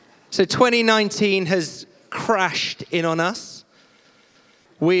So 2019 has crashed in on us.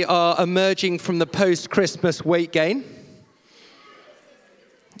 We are emerging from the post-Christmas weight gain.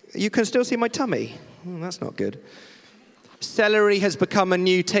 You can still see my tummy. That's not good. Celery has become a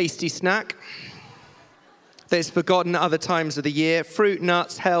new tasty snack that is forgotten at other times of the year. Fruit,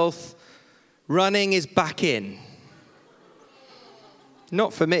 nuts, health. Running is back in.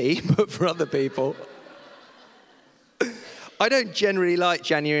 Not for me, but for other people. I don't generally like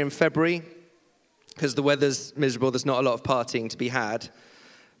January and February because the weather's miserable. There's not a lot of partying to be had.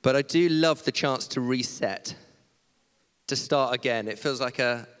 But I do love the chance to reset, to start again. It feels like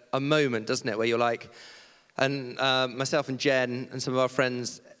a moment, doesn't it, where you're like, and myself and Jen and some of our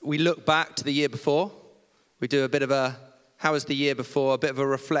friends, we look back to the year before. We do a bit of a, how was the year before, a bit of a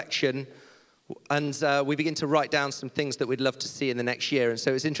reflection. And we begin to write down some things that we'd love to see in the next year. And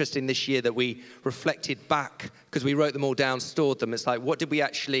so it's interesting this year that we reflected back, because we wrote them all down, stored them. It's like, what did we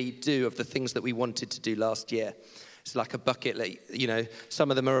actually do of the things that we wanted to do last year? It's like a bucket, you know,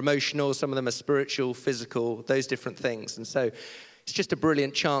 some of them are emotional, some of them are spiritual, physical, those different things. And so it's just a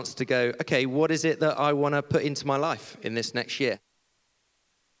brilliant chance to go, okay, what is it that I want to put into my life in this next year?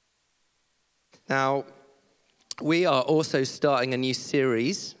 Now, we are also starting a new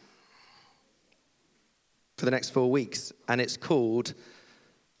series for the next 4 weeks, and it's called,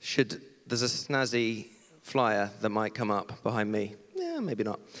 there's a snazzy flyer that might come up behind me. Yeah, maybe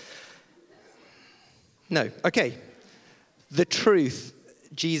not. No, okay. The Truth,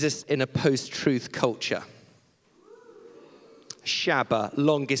 Jesus in a Post-Truth Culture. Shabba,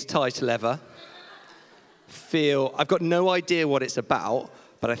 longest title ever. I've got no idea what it's about,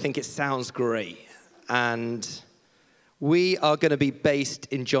 but I think it sounds great. And we are going to be based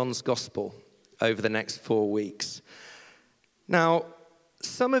in John's Gospel over the next 4 weeks. Now,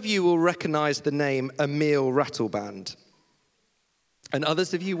 some of you will recognize the name Emil Rattleband, and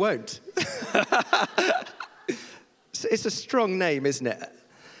others of you won't. It's a strong name, isn't it?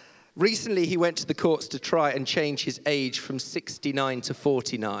 Recently, he went to the courts to try and change his age from 69 to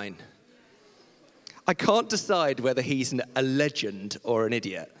 49. I can't decide whether he's a legend or an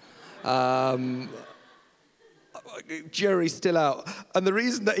idiot. Jury's still out. And the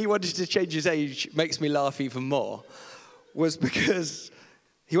reason that he wanted to change his age makes me laugh even more was because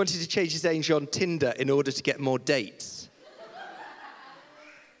he wanted to change his age on Tinder in order to get more dates.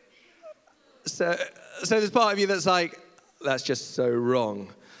 So there's part of you that's like, that's just so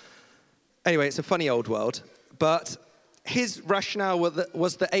wrong. Anyway, it's a funny old world. But his rationale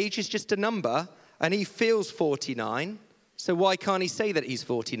was that age is just a number, and he feels 49, so why can't he say that he's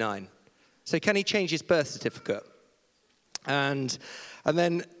 49? So can he change his birth certificate? And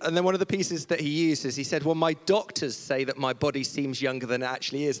then one of the pieces that he used is he said, well, my doctors say that my body seems younger than it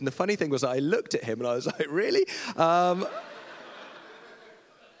actually is. And the funny thing was I looked at him and I was like, really?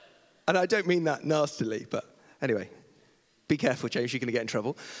 And I don't mean that nastily, but anyway, be careful, James, you're going to get in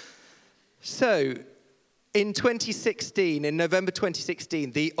trouble. So in 2016, in November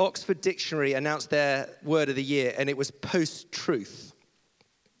 2016, the Oxford Dictionary announced their word of the year, and it was post-truth.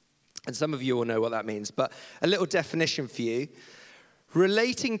 And some of you will know what that means, but a little definition for you.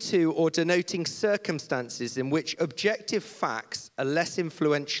 Relating to or denoting circumstances in which objective facts are less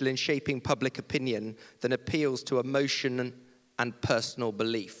influential in shaping public opinion than appeals to emotion and personal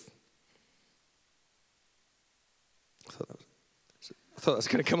belief. I thought that was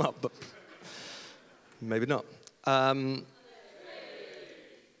going to come up, but maybe not.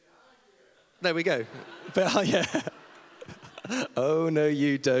 There we go. But, yeah. Oh, no,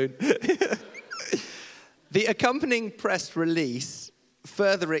 you don't. The accompanying press release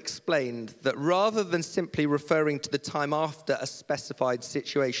further explained that rather than simply referring to the time after a specified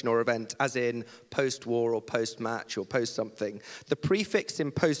situation or event, as in post-war or post-match or post-something, the prefix in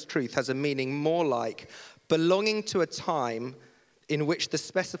post-truth has a meaning more like belonging to a time in which the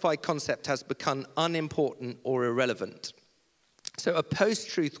specified concept has become unimportant or irrelevant. So a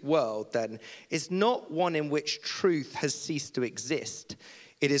post-truth world, then, is not one in which truth has ceased to exist.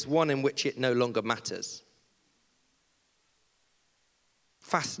 It is one in which it no longer matters.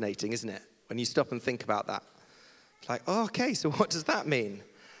 Fascinating, isn't it? When you stop and think about that. It's like, oh, okay, so what does that mean?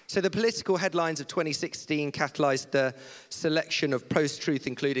 So the political headlines of 2016 catalyzed the selection of post-truth,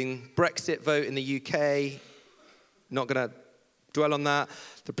 including Brexit vote in the UK. Not going to dwell on that.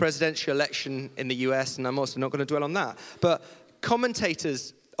 The presidential election in the US, and I'm also not going to dwell on that. But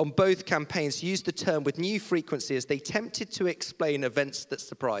commentators on both campaigns used the term with new frequency as they attempted to explain events that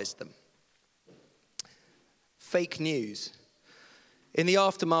surprised them. Fake news. In the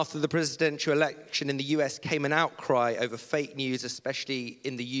aftermath of the presidential election in the US came an outcry over fake news, especially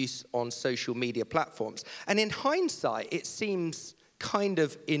in the use on social media platforms. And in hindsight, it seems kind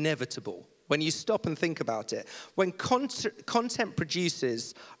of inevitable when you stop and think about it. When content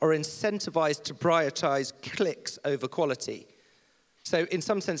producers are incentivized to prioritize clicks over quality. So in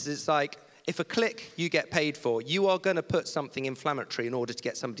some senses, it's like, if a click you get paid for, you are going to put something inflammatory in order to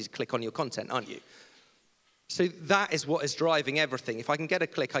get somebody to click on your content, aren't you? So that is what is driving everything. If I can get a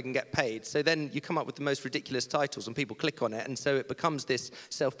click, I can get paid. So then you come up with the most ridiculous titles and people click on it, and so it becomes this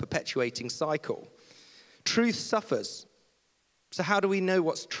self-perpetuating cycle. Truth suffers. So how do we know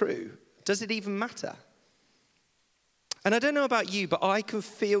what's true? Does it even matter? And I don't know about you, but I can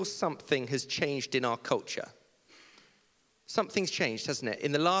feel something has changed in our culture. Something's changed, hasn't it?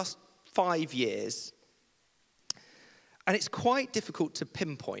 In the last 5 years, and it's quite difficult to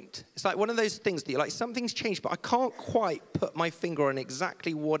pinpoint. It's like one of those things that you're like, something's changed, but I can't quite put my finger on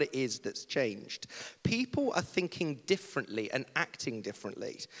exactly what it is that's changed. People are thinking differently and acting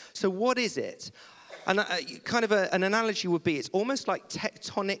differently. So what is it? And an analogy would be, it's almost like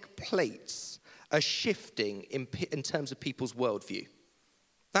tectonic plates are shifting in terms of people's worldview.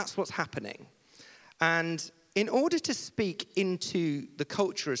 That's what's happening. And in order to speak into the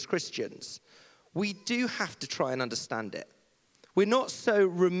culture as Christians, we do have to try and understand it. We're not so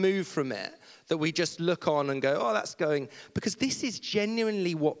removed from it that we just look on and go, oh, that's going, because this is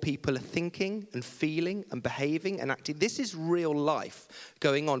genuinely what people are thinking and feeling and behaving and acting. This is real life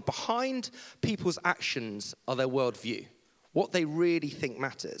going on. Behind people's actions are their worldview, what they really think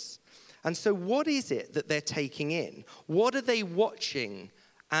matters. And so what is it that they're taking in? What are they watching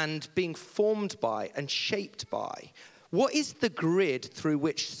and being formed by and shaped by? What is the grid through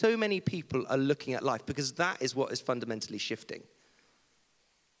which so many people are looking at life? Because that is what is fundamentally shifting.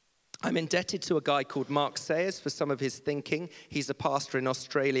 I'm indebted to a guy called Mark Sayers for some of his thinking. He's a pastor in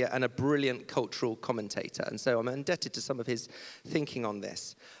Australia and a brilliant cultural commentator. And so I'm indebted to some of his thinking on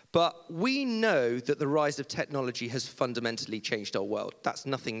this. But we know that the rise of technology has fundamentally changed our world. That's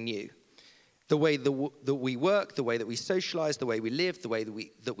nothing new. The way that we work, the way that we socialize, the way we live, the way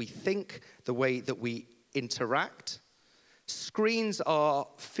that we think, the way that we interact. Screens are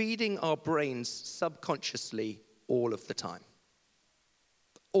feeding our brains subconsciously all of the time.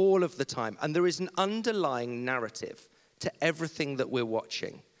 All of the time. And there is an underlying narrative to everything that we're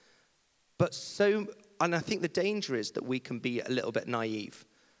watching. And I think the danger is that we can be a little bit naive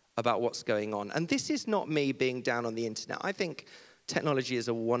about what's going on. And this is not me being down on the internet. I think technology is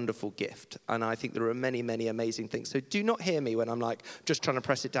a wonderful gift. And I think there are many, many amazing things. So do not hear me when I'm like, just trying to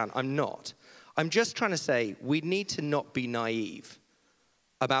press it down. I'm not. I'm just trying to say we need to not be naive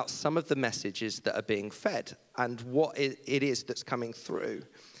about some of the messages that are being fed and what it is that's coming through.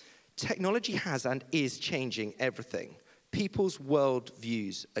 Technology has and is changing everything. People's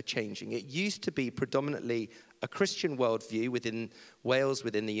worldviews are changing. It used to be predominantly a Christian worldview within Wales,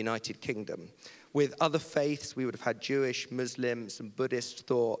 within the United Kingdom. With other faiths, we would have had Jewish, Muslim, some Buddhist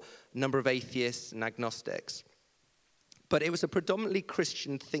thought, a number of atheists and agnostics. But it was a predominantly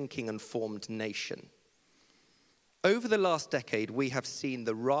Christian thinking and formed nation. Over the last decade, we have seen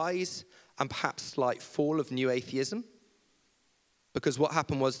the rise and perhaps slight fall of new atheism. Because what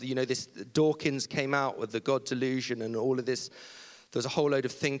happened was, this Dawkins came out with the God delusion and all of this. There was a whole load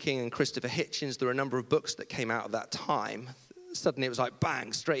of thinking, and Christopher Hitchens, there were a number of books that came out at that time. Suddenly it was like,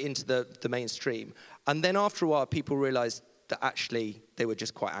 bang, straight into the mainstream. And then after a while, people realized that actually they were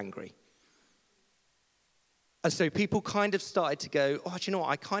just quite angry. And so people kind of started to go, oh, do you know what?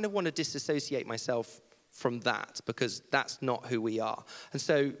 I kind of want to disassociate myself from that because that's not who we are. And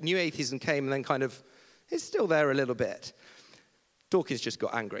so new atheism came and then kind of, it's still there a little bit. Dawkins just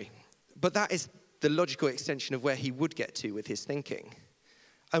got angry. But that is the logical extension of where he would get to with his thinking.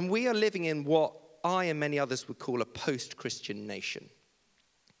 And we are living in what I and many others would call a post-Christian nation.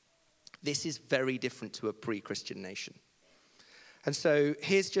 This is very different to a pre-Christian nation. And so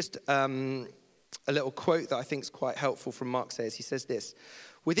here's just a little quote that I think is quite helpful from Mark Sayers. He says this: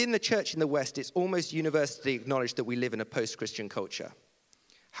 within the church in the West, it's almost universally acknowledged that we live in a post-Christian culture.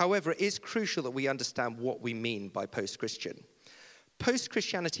 However, it is crucial that we understand what we mean by post-Christian.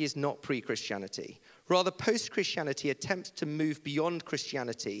 Post-Christianity is not pre-Christianity. Rather, post-Christianity attempts to move beyond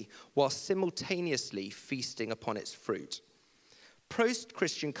Christianity while simultaneously feasting upon its fruit.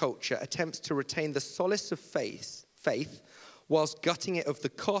 Post-Christian culture attempts to retain the solace of faith whilst gutting it of the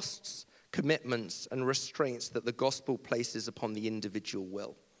costs, commitments, and restraints that the gospel places upon the individual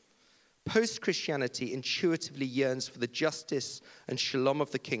will. Post-Christianity intuitively yearns for the justice and shalom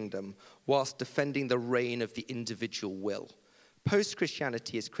of the kingdom whilst defending the reign of the individual will.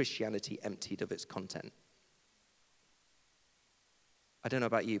 Post-Christianity is Christianity emptied of its content. I don't know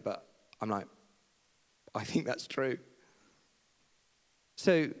about you, but I'm like, I think that's true.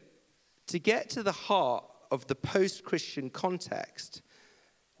 So to get to the heart of the post-Christian context,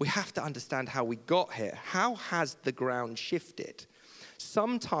 we have to understand how we got here. How has the ground shifted?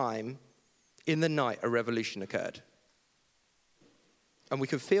 Sometime in the night, a revolution occurred. And we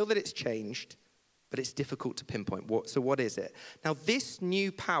can feel that it's changed, but it's difficult to pinpoint. So what is it? Now, this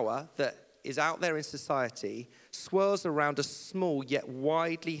new power that is out there in society swirls around a small yet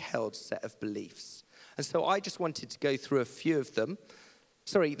widely held set of beliefs. And so I just wanted to go through a few of them.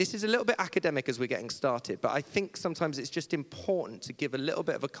 Sorry, this is a little bit academic as we're getting started, but I think sometimes it's just important to give a little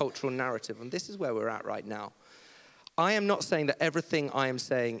bit of a cultural narrative, and this is where we're at right now. I am not saying that everything I am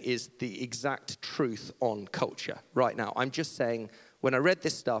saying is the exact truth on culture right now. I'm just saying, when I read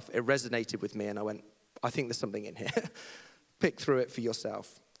this stuff, it resonated with me, and I went, I think there's something in here. Pick through it for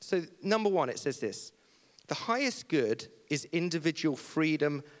yourself. So, number one, it says this: the highest good is individual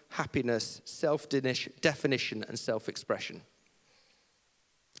freedom, happiness, self-definition, and self-expression.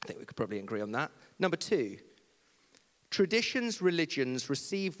 I think we could probably agree on that. Number two, traditions, religions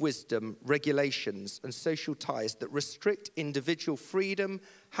receive wisdom, regulations, and social ties that restrict individual freedom,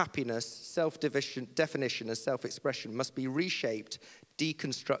 happiness, self-definition, and self-expression must be reshaped,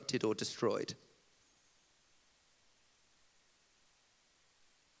 deconstructed, or destroyed.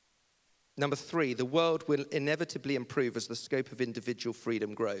 Number three, the world will inevitably improve as the scope of individual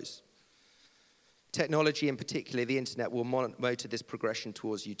freedom grows. Technology, in particular the internet, will motor this progression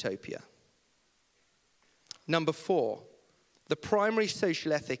towards utopia. Number four, the primary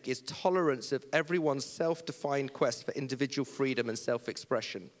social ethic is tolerance of everyone's self-defined quest for individual freedom and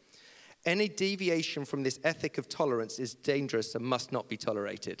self-expression. Any deviation from this ethic of tolerance is dangerous and must not be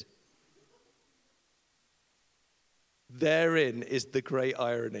tolerated. Therein is the great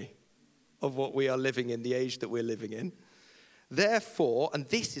irony of what we are living in, the age that we're living in. Therefore, and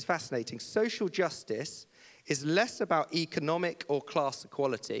this is fascinating, social justice is less about economic or class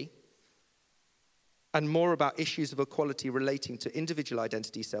equality and more about issues of equality relating to individual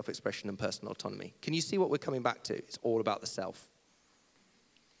identity, self-expression, and personal autonomy. Can you see what we're coming back to? It's all about the self.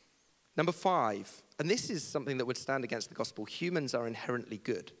 Number five, and this is something that would stand against the gospel: humans are inherently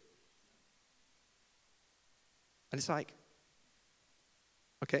good. And it's like,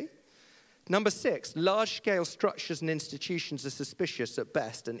 okay. Number six, large-scale structures and institutions are suspicious at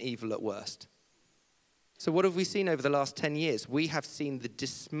best and evil at worst. So what have we seen over the last 10 years? We have seen the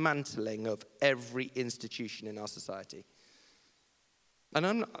dismantling of every institution in our society. And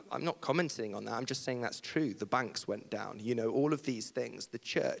I'm not commenting on that. I'm just saying that's true. The banks went down. All of these things. The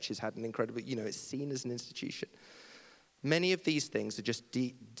church has had an incredible, it's seen as an institution. Many of these things are just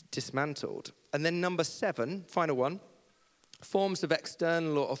dismantled. And then number seven, final one, forms of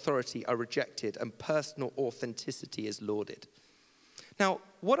external authority are rejected and personal authenticity is lauded. Now,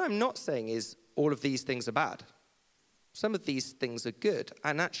 what I'm not saying is all of these things are bad. Some of these things are good.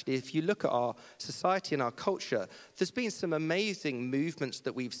 And actually, if you look at our society and our culture, there's been some amazing movements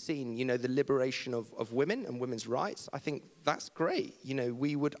that we've seen, the liberation of women and women's rights. I think that's great.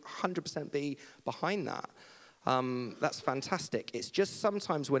 We would 100% be behind that. That's fantastic. It's just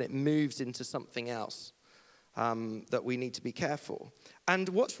sometimes when it moves into something else, that we need to be careful. And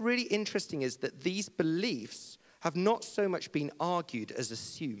what's really interesting is that these beliefs have not so much been argued as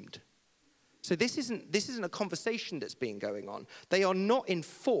assumed. So this isn't a conversation that's been going on. They are not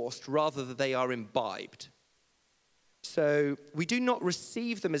enforced, rather than they are imbibed. So we do not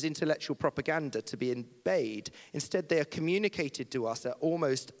receive them as intellectual propaganda to be obeyed. Instead, they are communicated to us at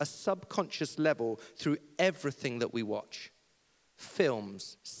almost a subconscious level through everything that we watch.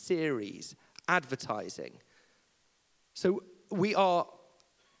 Films, series, advertising. So we are,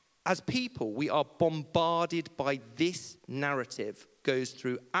 as people, we are bombarded by this narrative. Goes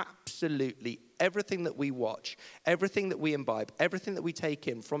through absolutely everything that we watch, everything that we imbibe, everything that we take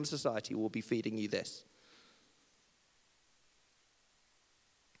in from society will be feeding you this.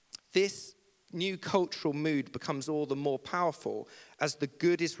 This new cultural mood becomes all the more powerful as the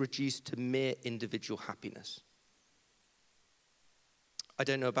good is reduced to mere individual happiness. I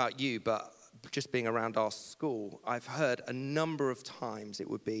don't know about you, but just being around our school, I've heard a number of times it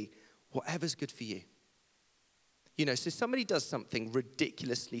would be, whatever's good for you. So somebody does something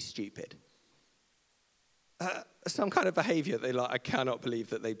ridiculously stupid. Some kind of behavior, I cannot believe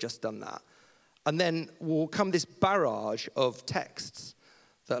that they've just done that. And then will come this barrage of texts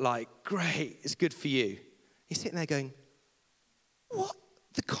that great, it's good for you. You're sitting there going, what?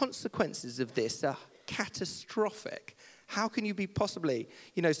 The consequences of this are catastrophic. How can you be possibly,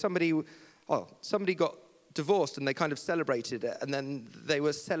 somebody got divorced and they kind of celebrated it, and then they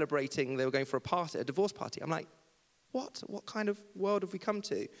were going for a divorce party. I'm like, what? What kind of world have we come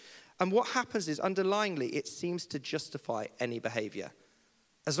to? And what happens is, underlyingly, it seems to justify any behavior,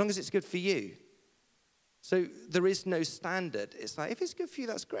 as long as it's good for you. So there is no standard. It's like, if it's good for you,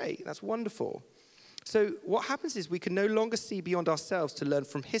 that's great. That's wonderful. So what happens is we can no longer see beyond ourselves to learn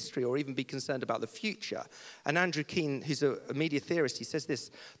from history or even be concerned about the future. And Andrew Keen, who's a media theorist, he says this: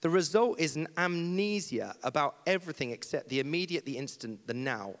 the result is an amnesia about everything except the immediate, the instant, the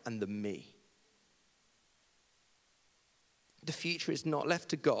now, and the me. The future is not left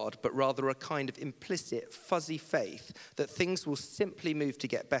to God, but rather a kind of implicit, fuzzy faith that things will simply move to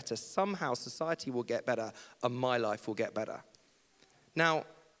get better. Somehow society will get better and my life will get better. Now,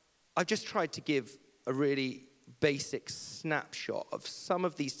 I've just tried to give a really basic snapshot of some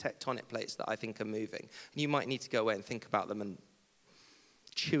of these tectonic plates that I think are moving. And you might need to go away and think about them and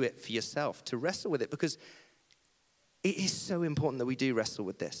chew it for yourself, to wrestle with it, because it is so important that we do wrestle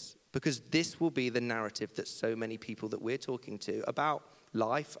with this, because this will be the narrative that so many people that we're talking to about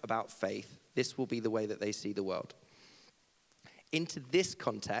life, about faith, this will be the way that they see the world. Into this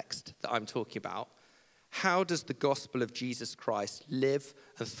context that I'm talking about, how does the gospel of Jesus Christ live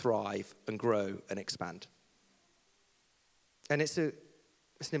and thrive and grow and expand? And it's an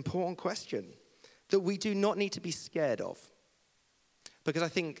important question that we do not need to be scared of. Because I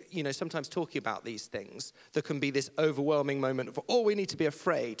think, sometimes talking about these things, there can be this overwhelming moment of, we need to be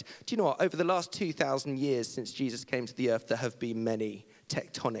afraid. Do you know what? Over the last 2,000 years since Jesus came to the earth, there have been many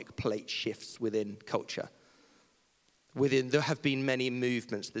tectonic plate shifts within culture. There have been many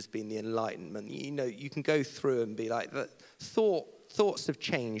movements. There's been the Enlightenment. You can go through and be like, thoughts have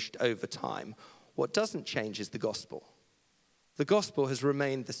changed over time. What doesn't change is the gospel. The gospel has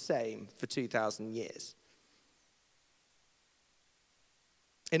remained the same for 2,000 years.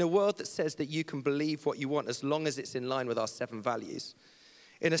 In a world that says that you can believe what you want as long as it's in line with our 7 values,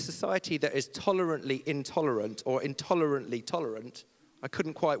 in a society that is tolerantly intolerant or intolerantly tolerant, I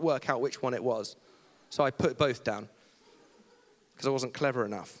couldn't quite work out which one it was, so I put both down because I wasn't clever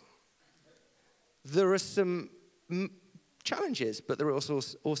enough. There are some challenges, but there are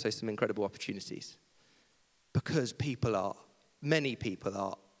also some incredible opportunities, because many people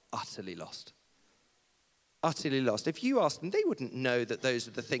are utterly lost. Utterly lost. If you ask them, they wouldn't know that those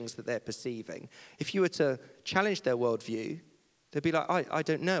are the things that they're perceiving. If you were to challenge their worldview, they'd be like, I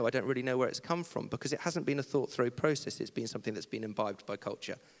don't know. I don't really know where it's come from, because it hasn't been a thought-through process. It's been something that's been imbibed by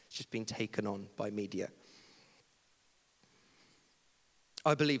culture. It's just been taken on by media.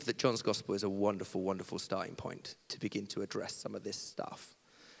 I believe that John's Gospel is a wonderful, wonderful starting point to begin to address some of this stuff.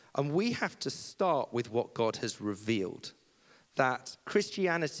 And we have to start with what God has revealed, that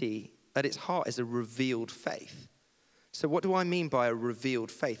Christianity at its heart is a revealed faith. So what do I mean by a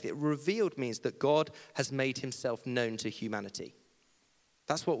revealed faith? Revealed means that God has made himself known to humanity.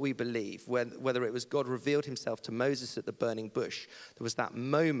 That's what we believe. Whether it was God revealed himself to Moses at the burning bush, there was that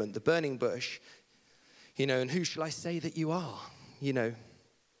moment, the burning bush, and who shall I say that you are?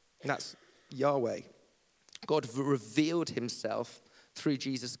 That's Yahweh. God revealed himself through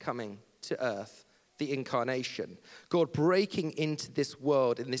Jesus coming to earth, the incarnation. God breaking into this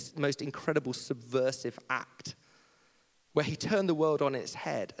world in this most incredible subversive act, where he turned the world on its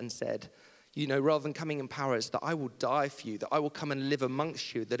head and said, rather than coming in power, it's that I will die for you, that I will come and live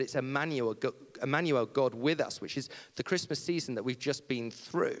amongst you, that it's Emmanuel, God with us, which is the Christmas season that we've just been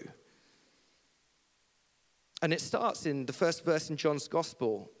through. And it starts in the first verse in John's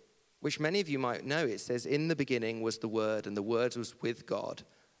Gospel, which many of you might know. It says, in the beginning was the Word, and the Word was with God,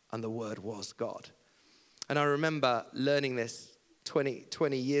 and the Word was God. And I remember learning this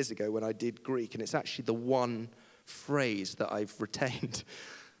 20 years ago when I did Greek, and it's actually the one phrase that I've retained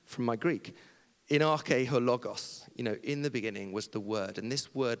from my Greek. In arche ho logos, in the beginning was the Word. And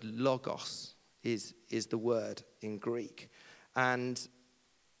this word logos is the word in Greek. And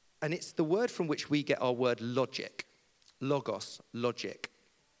it's the word from which we get our word logic. Logos, logic.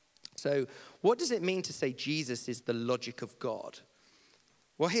 So what does it mean to say Jesus is the logic of God?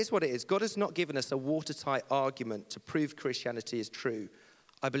 Well, here's what it is. God has not given us a watertight argument to prove Christianity is true.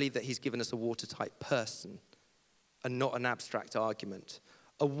 I believe that he's given us a watertight person and not an abstract argument.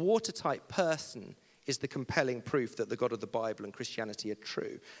 A watertight person is the compelling proof that the God of the Bible and Christianity are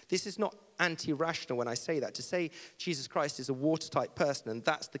true. This is not anti-rational when I say that. To say Jesus Christ is a watertight person and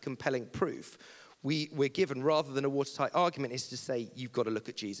that's the compelling proof we're given, rather than a watertight argument, is to say you've got to look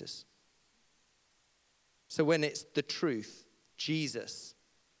at Jesus. So when it's the truth, Jesus,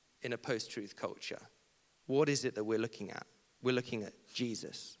 in a post-truth culture, what is it that we're looking at? We're looking at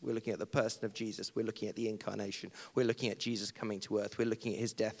Jesus. We're looking at the person of Jesus. We're looking at the incarnation. We're looking at Jesus coming to earth. We're looking at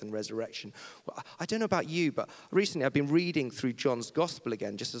his death and resurrection. Well, I don't know about you, but recently I've been reading through John's Gospel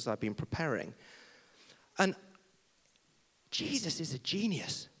again, just as I've been preparing. And Jesus is a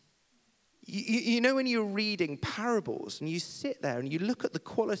genius. You know when you're reading parables and you sit there and you look at the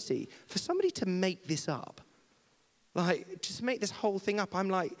quality, for somebody to make this up, like just make this whole thing up, I'm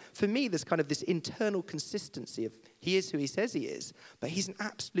like, for me there's kind of this internal consistency of he is who he says he is, but he's an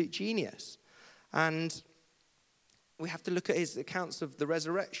absolute genius. And we have to look at his accounts of the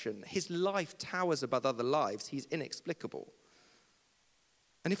resurrection. His life towers above other lives. He's inexplicable.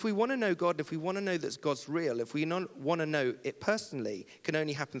 And if we want to know God, if we want to know that God's real, if we want to know it personally, it can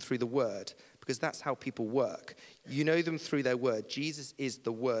only happen through the word, because that's how people work. You know them through their word. Jesus is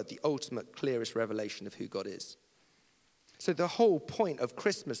the word, the ultimate, clearest revelation of who God is. So the whole point of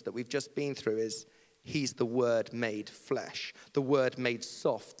Christmas that we've just been through is he's the word made flesh, the word made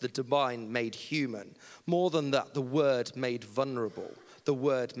soft, the divine made human. More than that, the word made vulnerable, the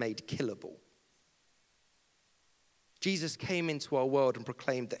word made killable. Jesus came into our world and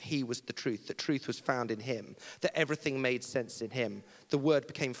proclaimed that he was the truth, that truth was found in him, that everything made sense in him. The word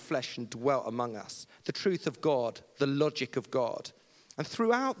became flesh and dwelt among us. The truth of God, the logic of God. And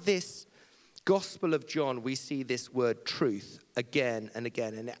throughout this Gospel of John, we see this word truth again and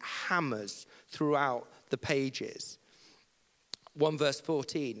again, and it hammers throughout the pages. 1 verse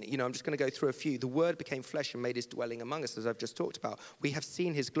 14, I'm just going to go through a few. The word became flesh and made his dwelling among us, as I've just talked about. We have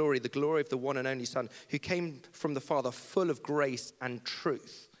seen his glory, the glory of the one and only Son, who came from the Father, full of grace and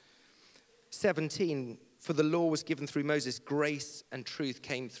truth. 17, for the law was given through Moses, grace and truth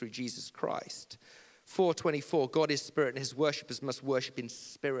came through Jesus Christ. 4:24, God is spirit and his worshippers must worship in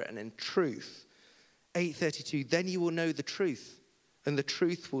spirit and in truth. 8:32, then you will know the truth and the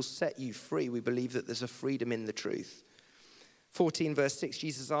truth will set you free. We believe that there's a freedom in the truth. 14 verse 6,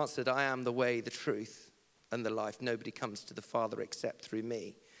 Jesus answered, I am the way, the truth, and the life. Nobody comes to the Father except through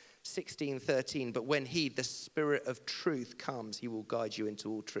me. 16:13, but when he, the Spirit of truth, comes, he will guide you into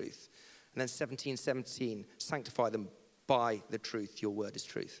all truth. And then 17:17, sanctify them by the truth. Your word is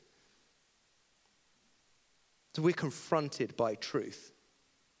truth. So we're confronted by truth.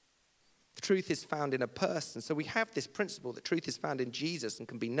 The truth is found in a person. So we have this principle that truth is found in Jesus and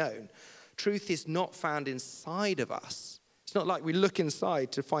can be known. Truth is not found inside of us. It's not like we look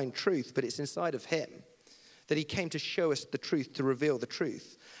inside to find truth, but it's inside of him. That he came to show us the truth, to reveal the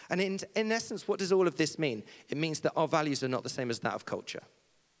truth. And in essence, what does all of this mean? It means that our values are not the same as that of culture.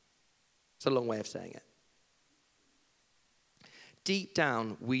 It's a long way of saying it. Deep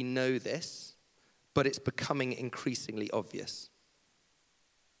down, we know this, but it's becoming increasingly obvious.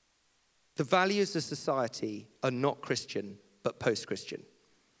 The values of society are not Christian, but post-Christian.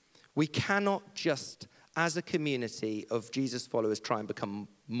 We cannot just, as a community of Jesus followers, try and become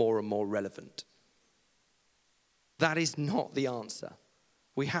more and more relevant. That is not the answer.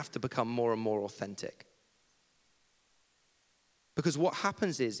 We have to become more and more authentic. Because what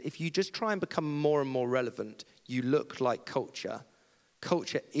happens is, if you just try and become more and more relevant, you look like culture.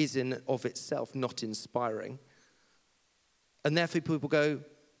 Culture is in of itself not inspiring. And therefore people go,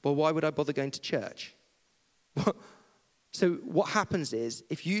 well, why would I bother going to church? So what happens is,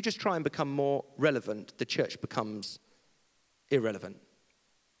 if you just try and become more relevant, the church becomes irrelevant.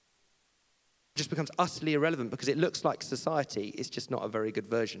 It just becomes utterly irrelevant because it looks like society is just not a very good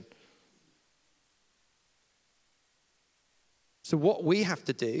version. So what we have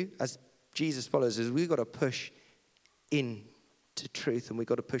to do as Jesus followers is we've got to push into truth and we've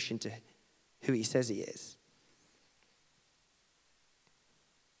got to push into who he says he is.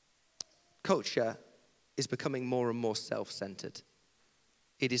 Culture is becoming more and more self-centered.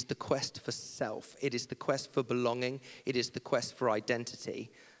 It is the quest for self. It is the quest for belonging. It is the quest for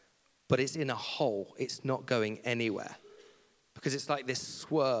identity. But it's in a hole. It's not going anywhere. Because it's like this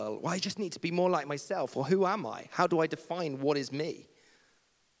swirl. Well, I just need to be more like myself. Or who am I? How do I define what is me?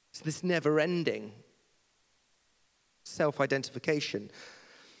 It's this never-ending self-identification.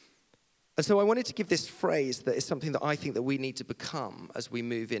 And so I wanted to give this phrase that is something that I think that we need to become as we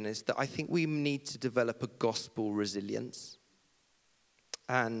move in, is that I think we need to develop a gospel resilience.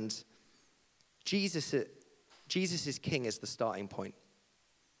 And Jesus is king as the starting point.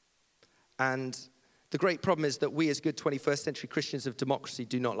 And the great problem is that we as good 21st century Christians of democracy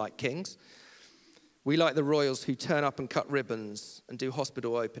do not like kings. We like the royals who turn up and cut ribbons and do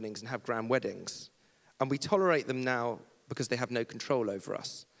hospital openings and have grand weddings. And we tolerate them now because they have no control over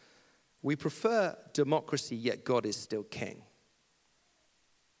us. We prefer democracy, yet God is still king.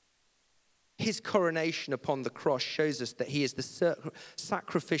 His coronation upon the cross shows us that he is the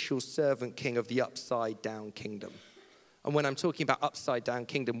sacrificial servant king of the upside down kingdom. And when I'm talking about upside down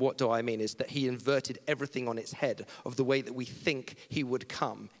kingdom, what do I mean? Is that he inverted everything on its head of the way that we think he would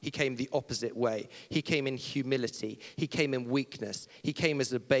come. He came the opposite way. He came in humility. He came in weakness. He came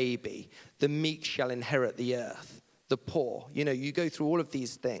as a baby. The meek shall inherit the earth. The poor. You go through all of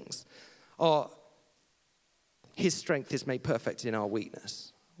these things. His strength is made perfect in our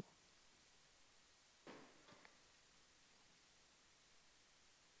weakness.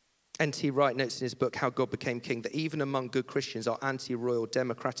 N.T. Wright notes in his book, How God Became King, that even among good Christians, our anti-royal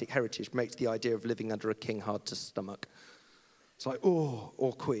democratic heritage makes the idea of living under a king hard to stomach. It's like, oh,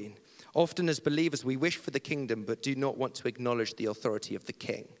 or queen. Often as believers, we wish for the kingdom, but do not want to acknowledge the authority of the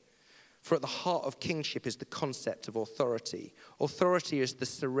king. For at the heart of kingship is the concept of authority. Authority is the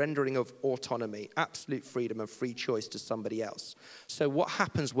surrendering of autonomy, absolute freedom and free choice to somebody else. So what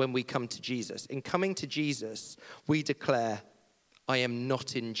happens when we come to Jesus? In coming to Jesus, we declare, I am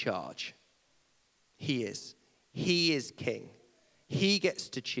not in charge. He is. He is king. He gets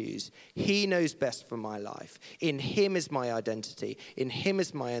to choose. He knows best for my life. In him is my identity. In him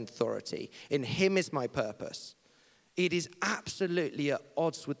is my authority. In him is my purpose. It is absolutely at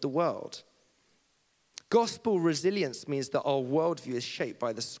odds with the world. Gospel resilience means that our worldview is shaped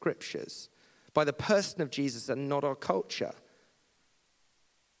by the scriptures, by the person of Jesus and not our culture.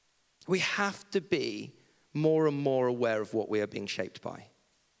 We have to be more and more aware of what we are being shaped by.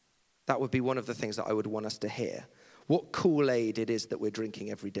 That would be one of the things that I would want us to hear. What Kool-Aid it is that we're drinking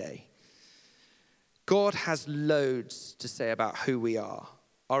every day. God has loads to say about who we are.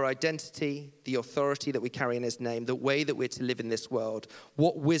 Our identity, the authority that we carry in his name, the way that we're to live in this world,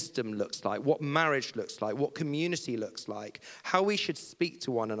 what wisdom looks like, what marriage looks like, what community looks like, how we should speak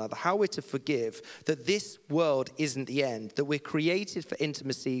to one another, how we're to forgive, that this world isn't the end, that we're created for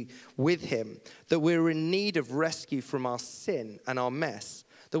intimacy with him, that we're in need of rescue from our sin and our mess,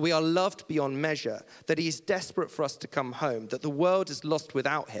 that we are loved beyond measure, that he is desperate for us to come home, that the world is lost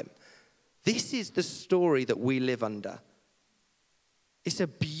without him. This is the story that we live under. It's a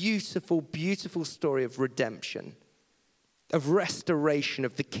beautiful, beautiful story of redemption, of restoration,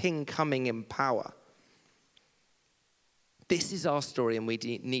 of the king coming in power. This is our story, and we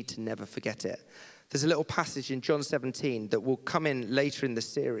need to never forget it. There's a little passage in John 17 that will come in later in the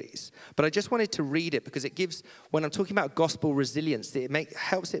series. But I just wanted to read it because it gives, when I'm talking about gospel resilience,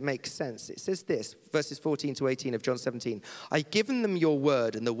 helps it make sense. It says this, verses 14 to 18 of John 17. I've given them your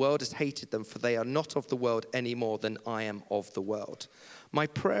word, and the world has hated them, for they are not of the world any more than I am of the world. My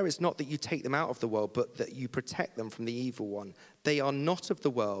prayer is not that you take them out of the world, but that you protect them from the evil one. They are not of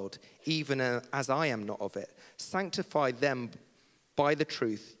the world, even as I am not of it. Sanctify them by the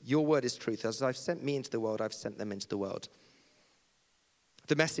truth. Your word is truth. As I've sent me into the world, I've sent them into the world.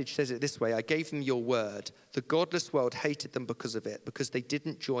 The Message says it this way. I gave them your word. The godless world hated them because of it, because they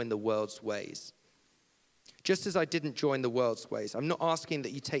didn't join the world's ways. Just as I didn't join the world's ways. I'm not asking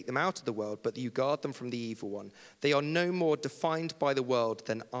that you take them out of the world, but that you guard them from the evil one. They are no more defined by the world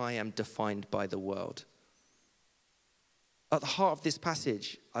than I am defined by the world. At the heart of this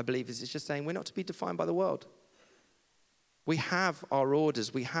passage, I believe, is it's just saying we're not to be defined by the world. We have our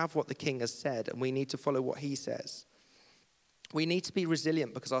orders. We have what the king has said, and we need to follow what he says. We need to be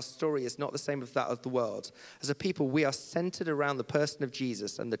resilient because our story is not the same as that of the world. As a people, we are centered around the person of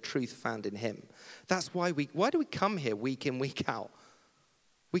Jesus and the truth found in him. That's why do we come here week in, week out?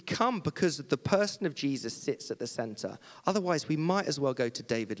 We come because the person of Jesus sits at the center. Otherwise, we might as well go to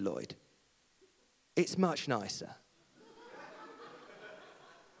David Lloyd. It's much nicer.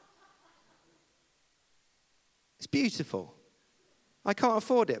 It's beautiful. I can't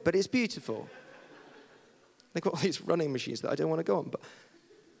afford it, but it's beautiful. They've got all these running machines that I don't want to go on. But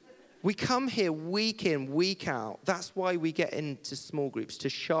we come here week in, week out. That's why we get into small groups, to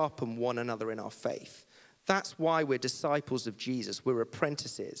sharpen one another in our faith. That's why we're disciples of Jesus. We're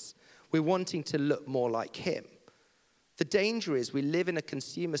apprentices. We're wanting to look more like him. The danger is we live in a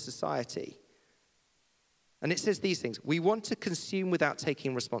consumer society. And it says these things. We want to consume without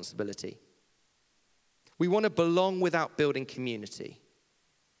taking responsibility. We want to belong without building community.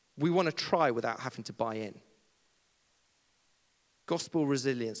 We want to try without having to buy in. Gospel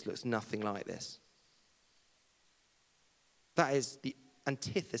resilience looks nothing like this. That is the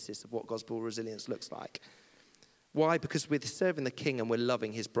antithesis of what gospel resilience looks like. Why? Because we're serving the king and we're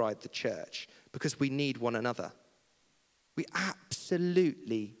loving his bride, the church. Because we need one another. We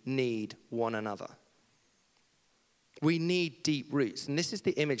absolutely need one another. We need deep roots. And this is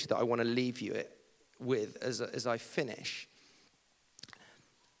the image that I want to leave you with as I finish.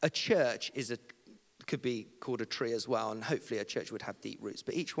 A church could be called a tree as well, and hopefully a church would have deep roots.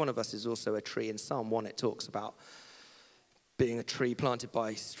 But each one of us is also a tree. In Psalm 1, it talks about being a tree planted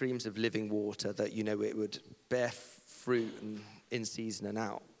by streams of living water, that, it would bear fruit and in season and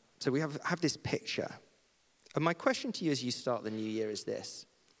out. So we have this picture. And my question to you as you start the new year is this.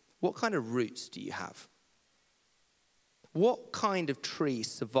 What kind of roots do you have? What kind of tree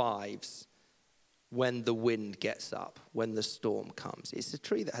survives when the wind gets up, when the storm comes. It's a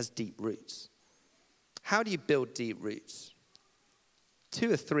tree that has deep roots. How do you build deep roots?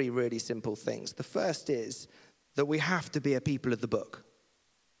 2 or 3 really simple things. The first is that we have to be a people of the book.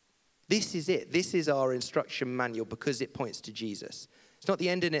 This is it. This is our instruction manual because it points to Jesus. It's not the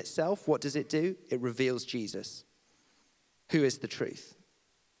end in itself. What does it do? It reveals Jesus, who is the truth.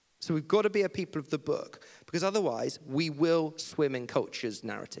 So we've got to be a people of the book because otherwise we will swim in culture's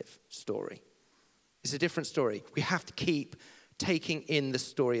narrative story. It's a different story. We have to keep taking in the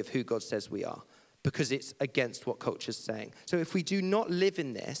story of who God says we are because it's against what culture's saying. So if we do not live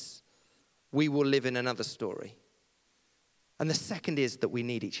in this, we will live in another story. And the second is that we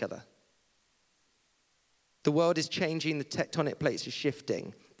need each other. The world is changing, the tectonic plates are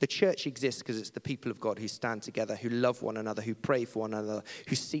shifting. The church exists because it's the people of God who stand together, who love one another, who pray for one another,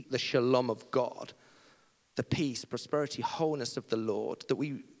 who seek the shalom of God, the peace, prosperity, wholeness of the Lord, that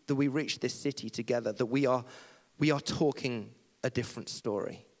we reach this city together, that we are talking a different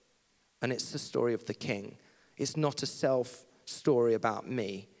story. And it's the story of the King. It's not a self story about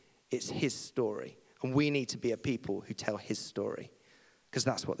me. It's his story. And we need to be a people who tell his story because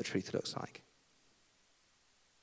that's what the truth looks like.